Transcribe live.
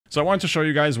So I wanted to show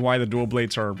you guys why the dual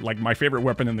blades are like my favorite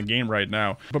weapon in the game right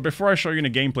now. But before I show you the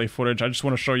gameplay footage, I just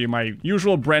want to show you my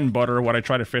usual bread and butter, what I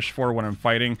try to fish for when I'm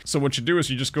fighting. So what you do is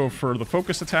you just go for the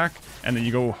focus attack, and then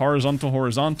you go horizontal,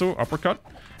 horizontal, uppercut,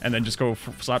 and then just go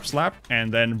for slap, slap,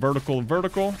 and then vertical,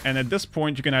 vertical. And at this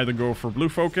point, you can either go for blue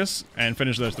focus and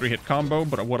finish the 3-hit combo,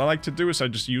 but what I like to do is I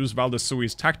just use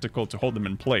Valda tactical to hold them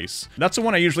in place. That's the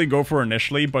one I usually go for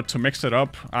initially, but to mix it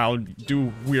up, I'll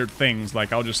do weird things,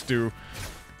 like I'll just do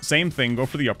same thing, go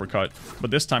for the uppercut, but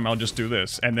this time I'll just do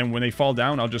this, and then when they fall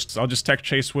down, I'll just tech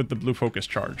chase with the blue focus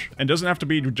charge. And it doesn't have to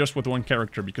be just with one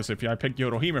character, because if I pick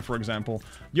Yoto Hime, for example,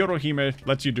 Yoto Hime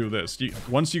lets you do this.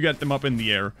 Once you get them up in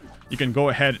the air, you can go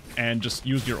ahead and just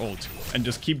use your ult, and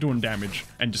just keep doing damage,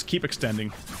 and just keep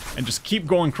extending, and just keep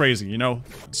going crazy, you know?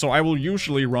 So I will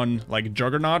usually run, like,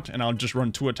 Juggernaut, and I'll just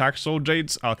run 2 attack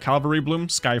Souljades, Cavalry Bloom,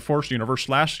 Skyforce, Universe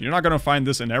Slash. You're not gonna find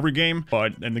this in every game,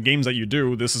 but in the games that you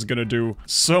do, this is gonna do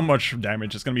so much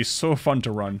damage. It's gonna be so fun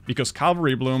to run, because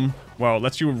Cavalry Bloom, well,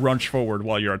 lets you rush forward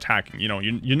while you're attacking. You know,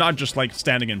 you're not just, like,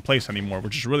 standing in place anymore,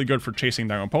 which is really good for chasing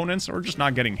down opponents, or just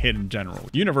not getting hit in general.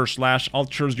 Universe Slash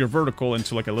alters your vertical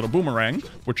into, like, a little boomerang,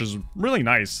 which is really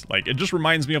nice. Like, it just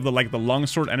reminds me of the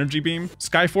longsword energy beam.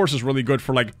 Skyforce is really good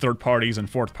for like 3rd parties and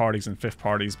 4th parties and 5th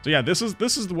parties. So yeah, this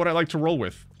is what I like to roll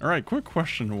with. All right, quick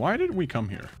question. Why did we come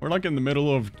here? We're like in the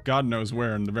middle of God knows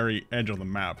where, in the very edge of the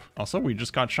map. Also, we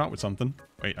just got shot with something.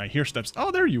 Wait, I hear steps.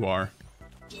 Oh, there you are.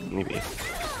 Maybe.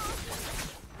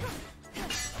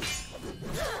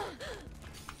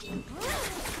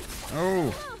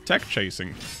 Oh, tech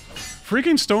chasing.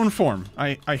 Freaking stone form.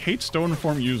 I hate stone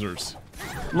form users.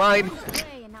 Mine.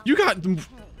 You got them.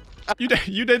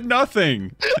 You did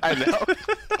nothing. I know.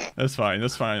 That's fine.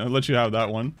 That's fine. I'll let you have that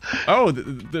one. Oh,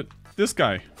 this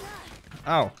guy.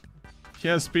 Ow. He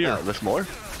has spear. Oh, there's more?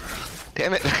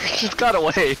 Damn it. Just got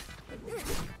away.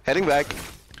 Heading back.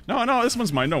 No, this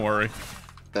one's mine. Don't worry.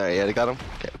 Alright, yeah, they got him.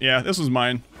 Okay. Yeah, this was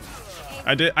mine.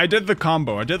 I did the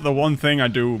combo. I did the one thing I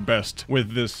do best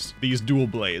with these dual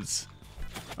blades.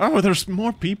 Oh, there's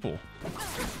more people.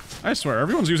 I swear,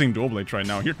 everyone's using dual blades right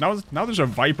now. Here, now there's a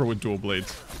Viper with dual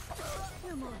blades.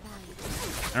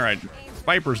 All right,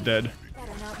 Viper's dead.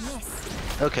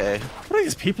 Okay. What are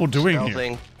these people doing Stealthing.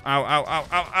 here? Ow, ow, ow,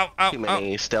 ow, ow, ow, Too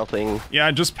many stealthing. Yeah,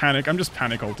 just panic. I'm just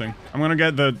panic ulting. I'm gonna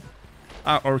get the...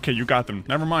 okay, you got them.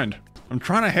 Never mind. I'm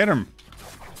trying to hit him.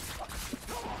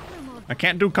 I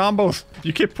can't do combos.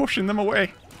 You keep pushing them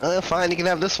away. Fine, you can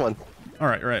have this one. All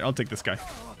right, I'll take this guy.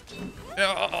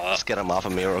 Just get him off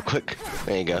of me real quick.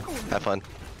 There you go. Have fun.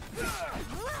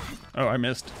 Oh, I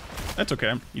missed. That's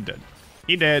okay. He dead.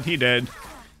 He dead.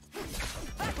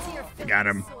 Got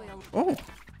him. Oh,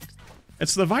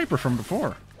 it's the Viper from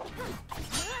before.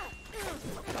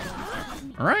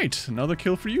 All right, another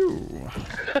kill for you.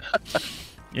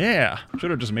 Yeah, should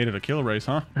have just made it a kill race,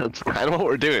 huh? That's kind of what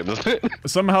we're doing, isn't it?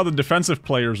 Somehow the defensive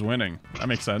player's winning. That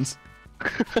makes sense.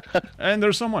 And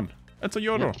there's someone. It's a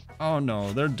Yoto. Oh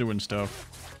no, they're doing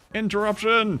stuff.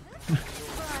 Interruption!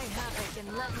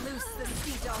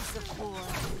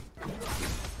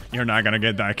 You're not gonna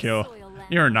get that kill.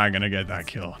 You're not gonna get that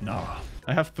kill. No.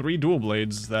 I have 3 dual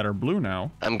blades that are blue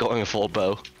now. I'm going full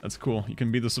bow. That's cool. You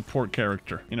can be the support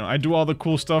character. You know, I do all the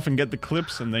cool stuff and get the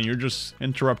clips, and then you're just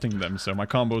interrupting them, so my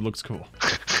combo looks cool.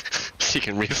 So you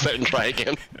can reset and try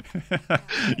again.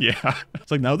 Yeah.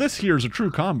 It's like, now this here is a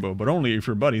true combo, but only if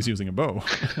your buddy's using a bow.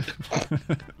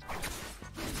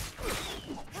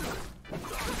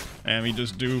 And we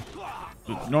just do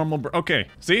the normal... Okay,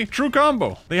 see? True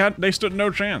combo. They stood no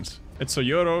chance. It's a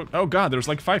Yoto. Oh god, there's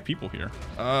like 5 people here.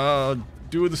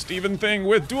 Do the Steven thing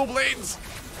with dual blades.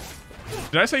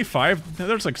 Did I say 5?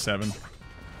 There's like 7.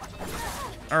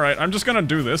 Alright, I'm just gonna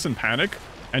do this and panic,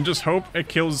 and just hope it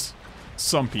kills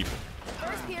some people.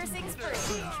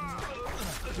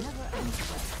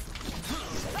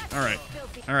 Alright.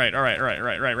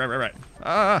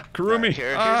 Ah, Kurumi! Right,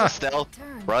 here's a stealth.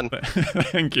 Run.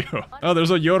 Thank you. Oh,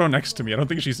 there's a Yoto next to me. I don't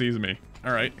think she sees me.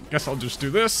 Alright, guess I'll just do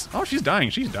this. Oh, she's dying.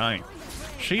 She's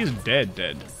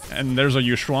dead. And there's a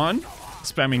Yushuan.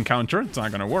 Spamming counter. It's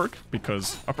not gonna work,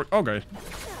 because... Okay.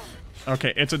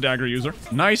 Okay, it's a dagger user.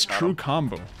 Nice true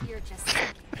combo.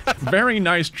 Very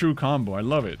nice true combo. I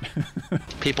love it.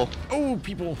 People. Oh,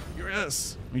 people.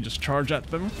 Yes. Let me just charge at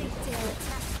them.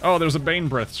 Oh, there's a Bane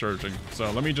Breath surging, so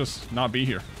let me just not be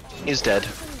here. He's dead.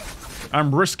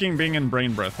 I'm risking being in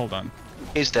Brain Breath. Hold on.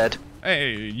 He's dead.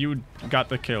 Hey, you got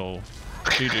the kill.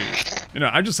 GG. You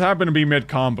know, I just happen to be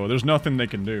mid-combo. There's nothing they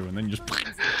can do, and then you just...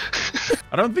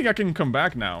 I don't think I can come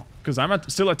back now, because I'm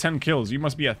still at 10 kills. You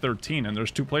must be at 13, and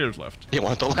there's 2 players left. You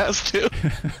want the last 2?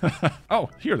 Oh,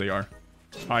 here they are.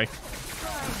 Hi.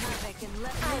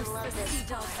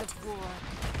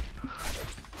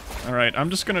 Alright, I'm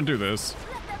just gonna do this.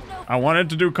 I wanted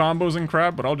to do combos and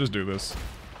crap, but I'll just do this.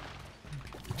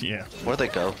 Yeah. Where'd they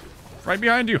go? Right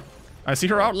behind you. I see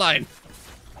her outline.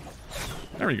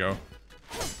 There we go.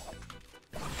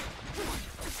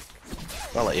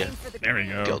 I'll let you. There we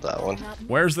go. Killed that one.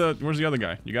 Where's the other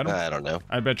guy? You got him? I don't know.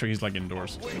 I bet you he's like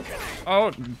indoors.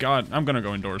 Oh god, I'm gonna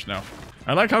go indoors now.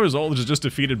 I like how his ult is just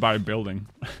defeated by a building.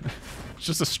 It's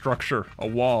just a structure, a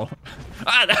wall.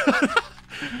 Ah,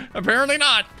 apparently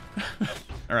not.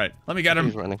 All right, let me get him.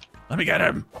 He's running. Let me get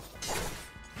him.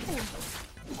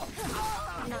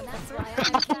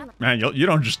 Man, you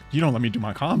don't let me do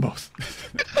my combos.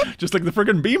 Just like the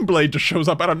friggin' beam blade just shows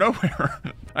up out of nowhere.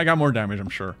 I got more damage, I'm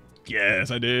sure. Yes,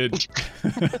 I did.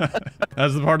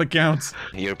 That's the part that counts.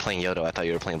 You were playing Yoto. I thought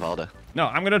you were playing Valda. No,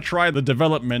 I'm gonna try the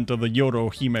development of the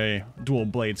Yoto Hime dual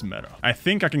blades meta. I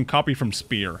think I can copy from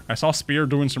Spear. I saw Spear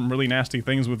doing some really nasty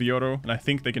things with Yoto, and I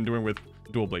think they can do it with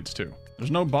dual blades too.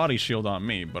 There's no body shield on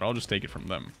me, but I'll just take it from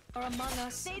them.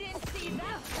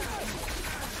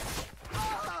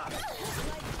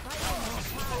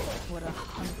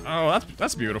 Oh,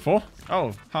 that's beautiful.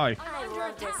 Oh, hi.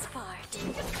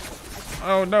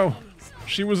 Oh no,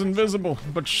 she was invisible,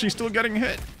 but she's still getting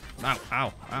hit. Ow,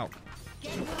 ow, ow.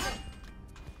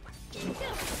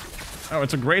 Oh,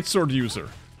 it's a greatsword user.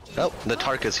 Oh, the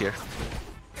Tarka's here.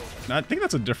 I think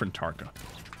that's a different Tarka.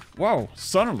 Whoa,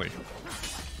 suddenly.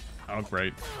 Oh,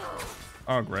 great.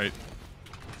 Oh, great.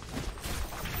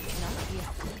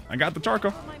 I got the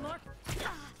Tarka.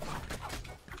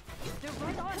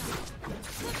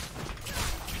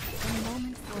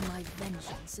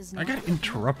 I got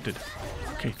interrupted.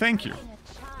 Okay, thank you.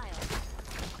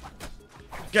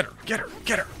 Get her, get her,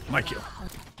 get her. My kill.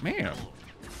 Man.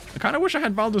 I kind of wish I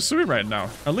had Valda Sui right now.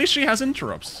 At least she has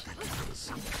interrupts.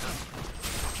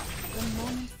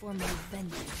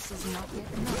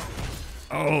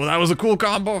 Oh, that was a cool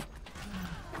combo.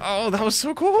 Oh, that was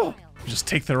so cool. Just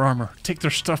take their armor. Take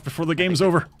their stuff before the game's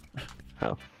over.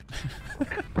 Oh.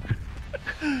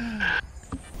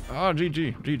 Oh,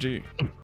 GG. GG.